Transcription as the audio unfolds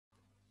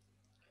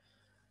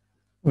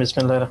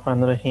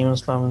Bismillahirrahmanirrahim.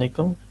 Assalamu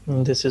alaikum.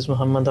 This is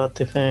Muhammad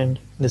Atif and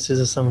this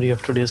is a summary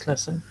of today's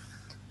lesson.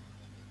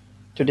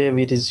 Today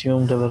we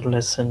resumed our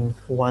lesson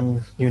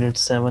 1, Unit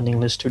 7,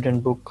 English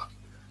Student Book,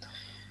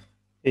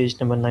 page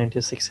number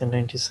 96 and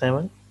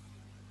 97,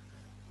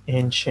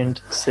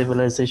 Ancient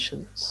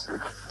Civilizations.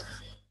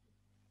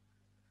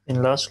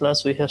 In last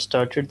class we have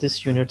started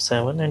this Unit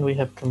 7 and we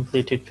have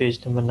completed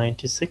page number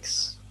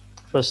 96,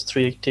 first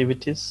 3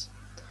 activities.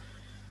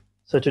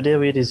 So today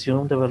we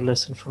resumed our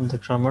lesson from the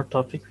grammar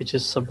topic, which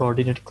is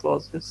subordinate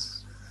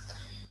clauses.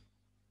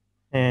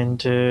 And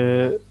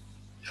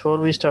before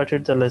we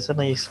started the lesson,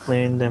 I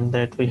explained them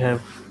that we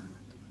have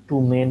two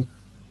main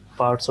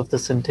parts of the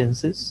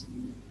sentences,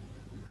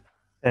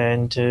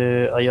 and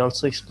I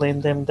also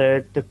explained them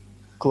that the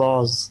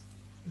clause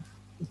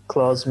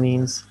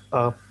means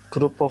a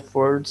group of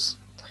words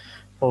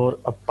or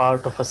a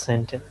part of a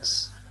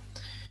sentence.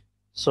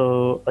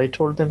 So I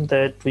told them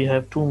that we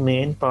have two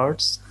main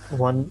parts,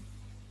 one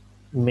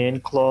main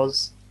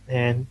clause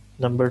and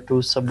number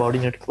two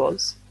subordinate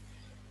clause.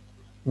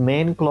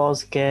 Main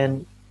clause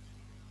can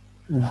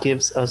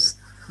gives us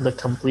the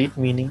complete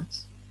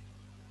meanings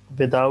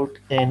without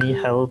any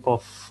help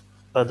of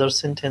other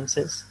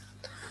sentences.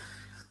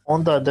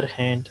 On the other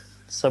hand,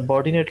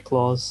 subordinate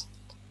clause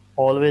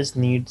always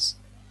needs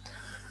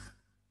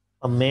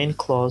a main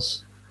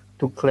clause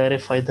to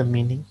clarify the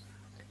meaning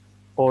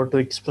or to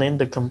explain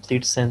the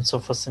complete sense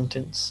of a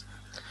sentence.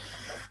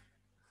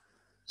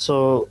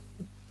 So,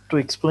 to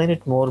explain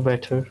it more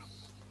better,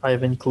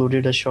 I've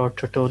included a short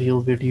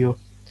tutorial video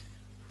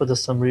for the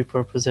summary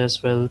purpose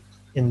as well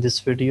in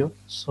this video.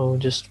 So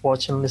just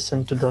watch and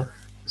listen to the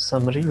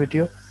summary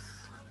video.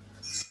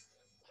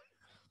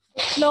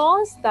 A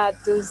clause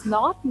that does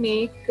not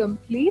make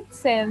complete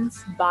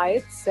sense by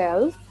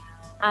itself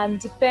and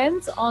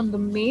depends on the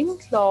main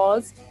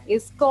clause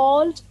is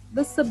called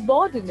the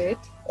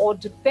subordinate or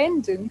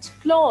dependent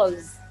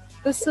clause.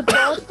 The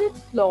subordinate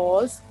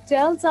clause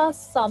tells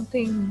us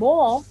something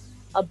more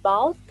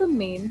about the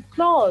main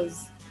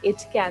clause.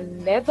 It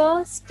can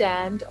never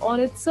stand on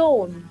its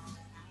own.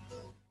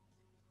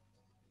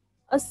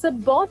 A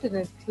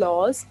subordinate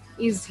clause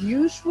is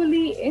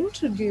usually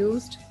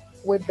introduced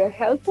with the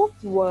help of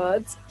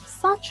words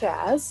such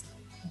as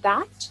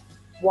that,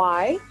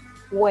 why,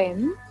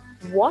 when,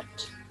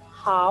 what,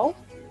 how,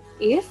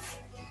 if,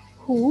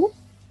 who,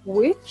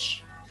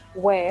 which,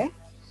 where,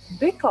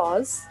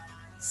 because,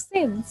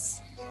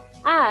 since,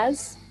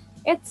 as,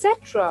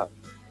 etc.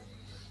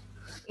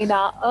 In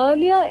our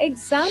earlier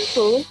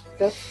example,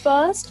 the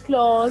first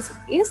clause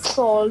is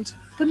called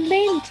the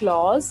main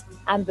clause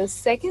and the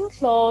second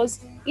clause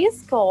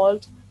is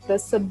called the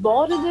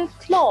subordinate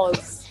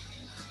clause.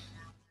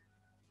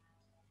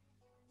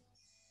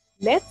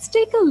 Let's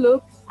take a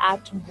look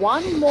at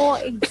one more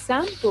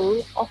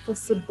example of a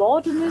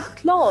subordinate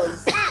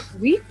clause.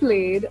 We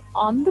played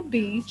on the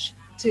beach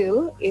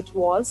till it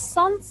was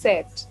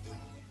sunset.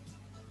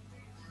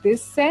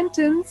 This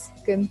sentence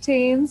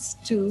contains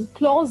two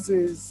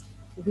clauses.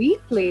 We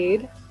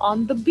played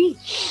on the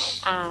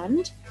beach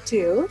and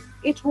till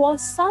it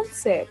was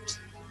sunset.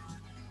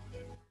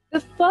 The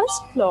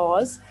first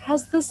clause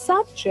has the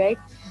subject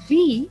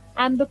we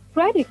and the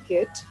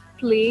predicate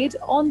played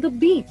on the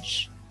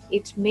beach.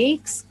 It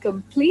makes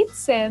complete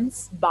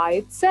sense by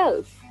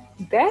itself.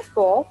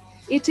 Therefore,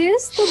 it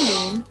is the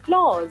main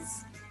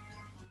clause.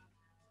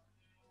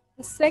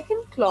 The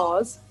second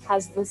clause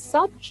has the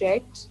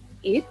subject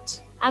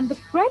it and the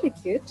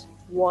predicate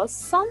was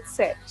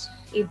sunset.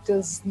 It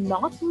does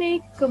not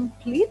make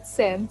complete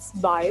sense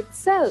by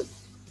itself.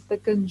 The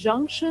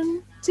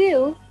conjunction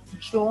till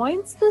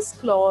joins this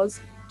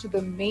clause to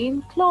the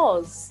main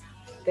clause.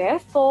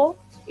 Therefore,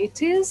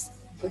 it is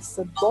the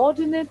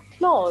subordinate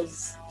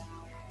clause.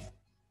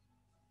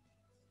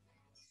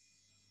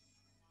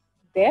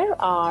 There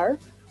are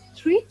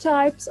three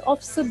types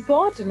of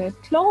subordinate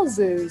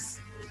clauses: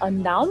 a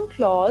noun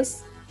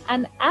clause,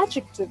 an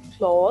adjective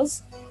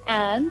clause,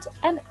 and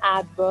an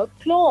adverb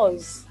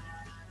clause.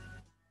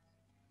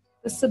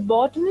 The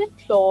subordinate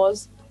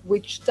clause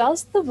which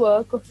does the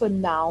work of a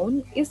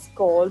noun is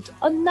called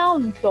a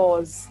noun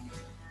clause.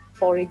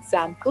 For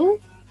example,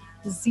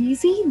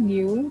 Zizi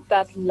knew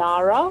that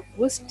Lara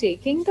was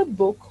taking the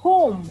book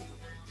home.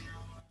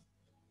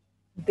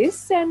 This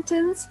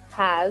sentence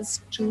has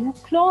two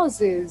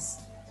clauses.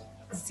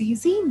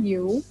 Zizi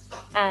knew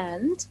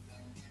and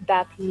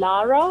that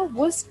Lara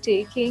was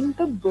taking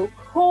the book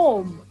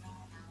home.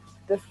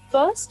 The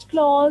first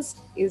clause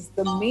is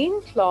the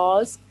main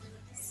clause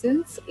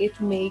since it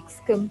makes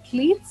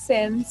complete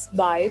sense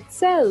by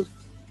itself.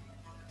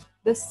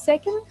 The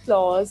second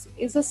clause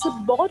is a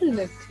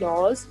subordinate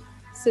clause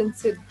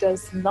since it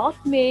does not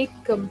make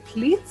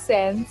complete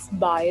sense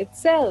by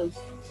itself.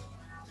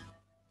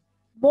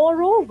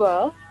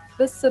 Moreover,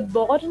 the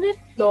subordinate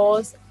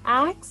clause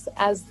acts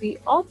as the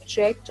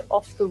object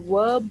of the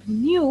verb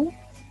knew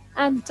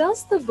and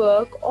does the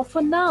work of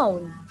a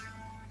noun.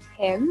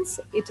 Hence,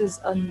 it is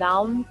a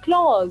noun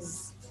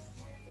clause.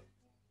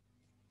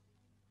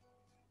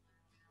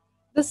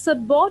 The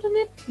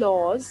subordinate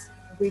clause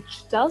which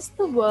does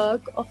the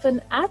work of an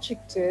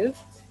adjective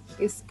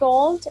is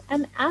called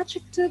an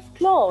adjective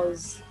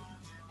clause.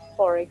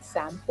 For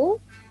example,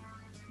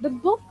 the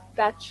book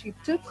that she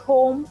took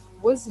home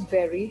was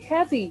very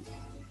heavy.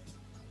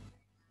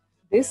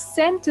 This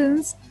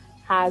sentence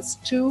has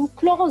two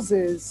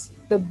clauses.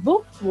 The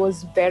book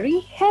was very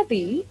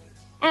heavy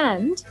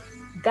and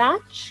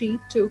that she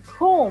took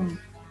home.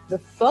 The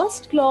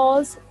first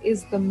clause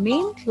is the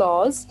main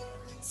clause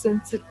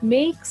since it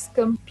makes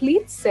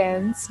complete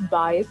sense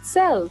by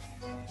itself.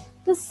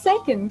 The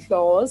second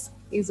clause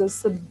is a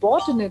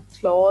subordinate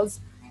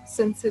clause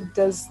since it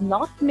does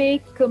not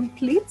make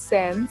complete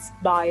sense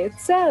by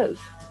itself.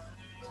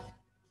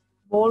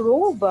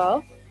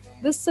 Moreover,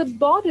 the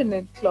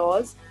subordinate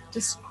clause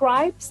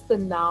describes the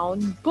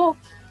noun book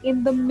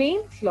in the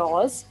main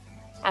clause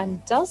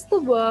and does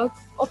the work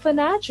of an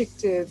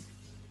adjective.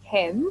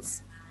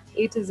 Hence,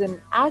 it is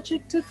an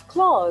adjective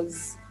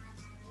clause.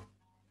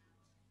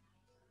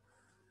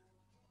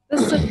 The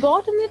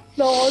subordinate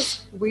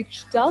clause,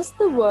 which does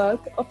the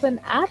work of an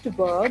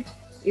adverb,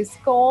 is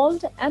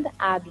called an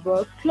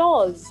adverb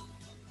clause.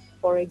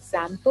 For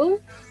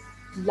example,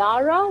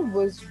 Lara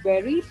was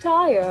very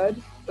tired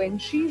when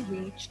she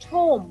reached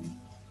home.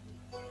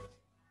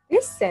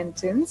 This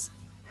sentence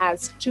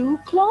has two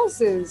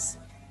clauses.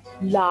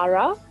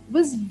 Lara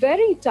was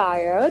very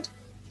tired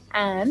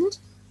and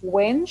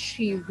when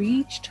she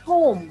reached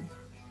home.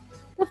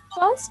 The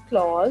first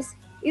clause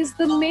is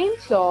the main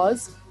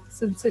clause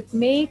since it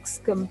makes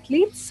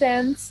complete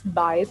sense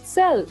by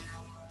itself.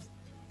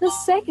 The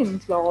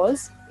second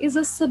clause is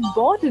a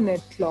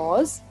subordinate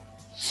clause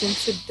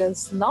since it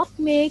does not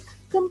make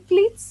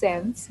complete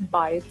sense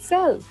by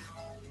itself.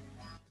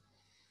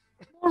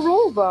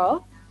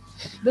 Moreover,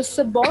 the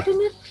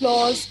subordinate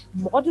clause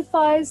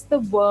modifies the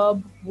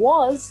verb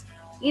was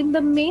in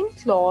the main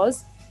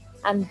clause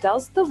and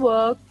does the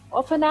work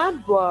of an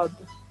adverb.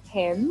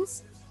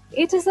 Hence,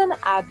 it is an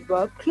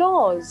adverb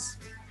clause.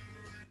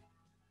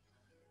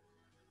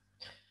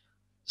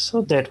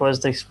 So that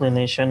was the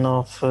explanation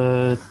of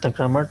the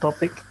grammar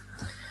topic.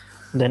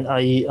 Then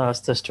I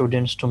asked the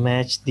students to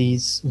match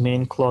these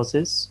main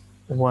clauses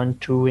 1,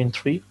 2, and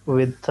 3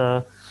 with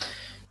the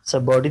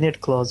subordinate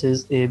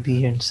clauses A,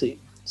 B, and C.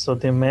 So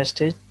they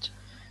matched it,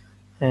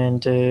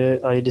 and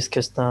I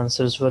discussed the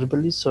answers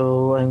verbally.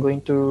 So I'm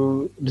going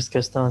to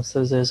discuss the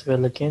answers as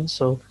well again.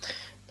 So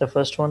the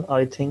first one,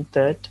 I think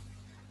that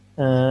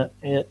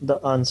the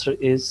answer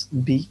is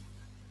B.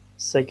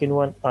 Second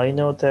one, I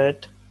know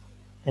that,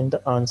 and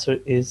the answer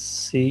is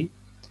C.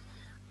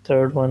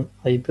 Third one,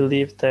 I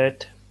believe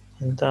that,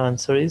 and the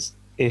answer is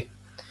A.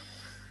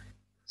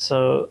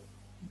 So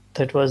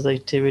that was the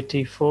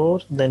activity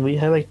 4. Then we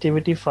have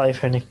activity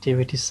 5 and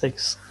activity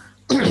 6.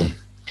 In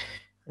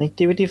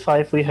activity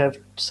 5 we have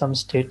some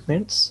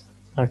statements.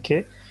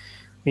 Okay,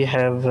 we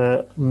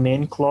have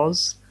main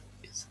clause,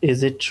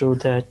 is it true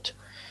that,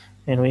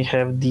 and we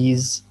have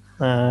these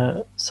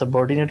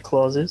subordinate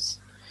clauses.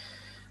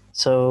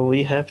 So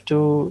we have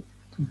to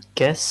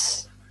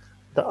guess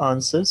the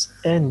answers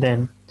and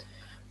then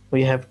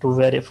we have to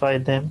verify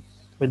them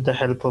with the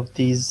help of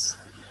these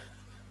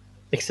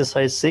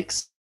exercise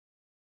 6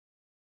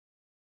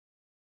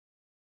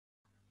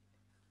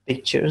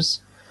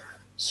 pictures.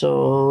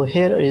 So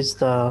here is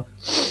the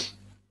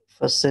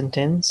first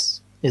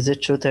sentence. Is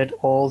it true that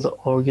all the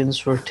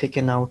organs were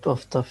taken out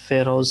of the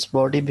pharaoh's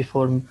body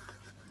before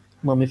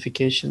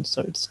mummification?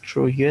 So it's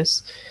true,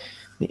 yes.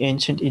 The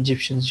ancient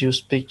Egyptians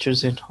used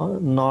pictures and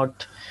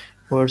not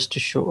words to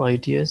show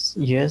ideas.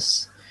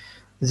 Yes.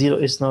 Zero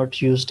is not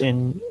used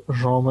in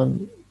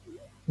Roman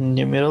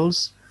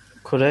numerals.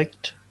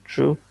 Correct.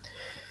 True.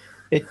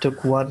 It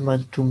took 1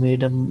 month to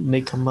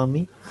make a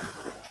mummy.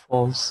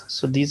 False.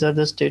 So these are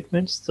the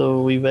statements.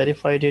 So we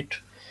verified it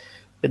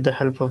with the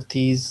help of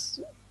these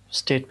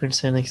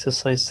statements in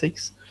exercise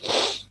 6.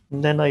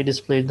 And then I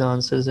displayed the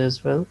answers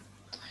as well.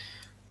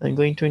 I'm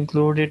going to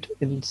include it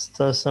in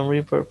the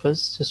summary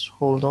purpose. Just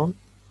hold on.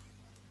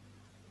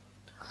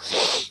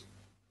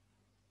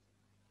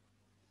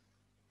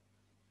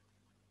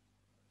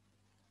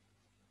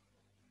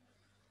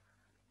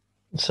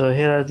 So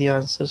here are the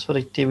answers for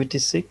activity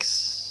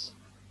 6.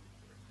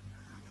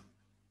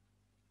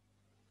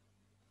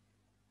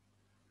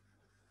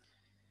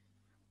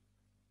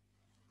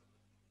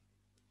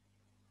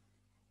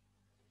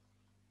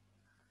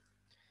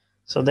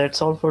 So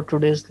that's all for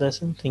today's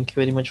lesson. Thank you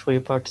very much for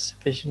your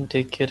participation.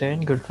 Take care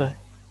and goodbye.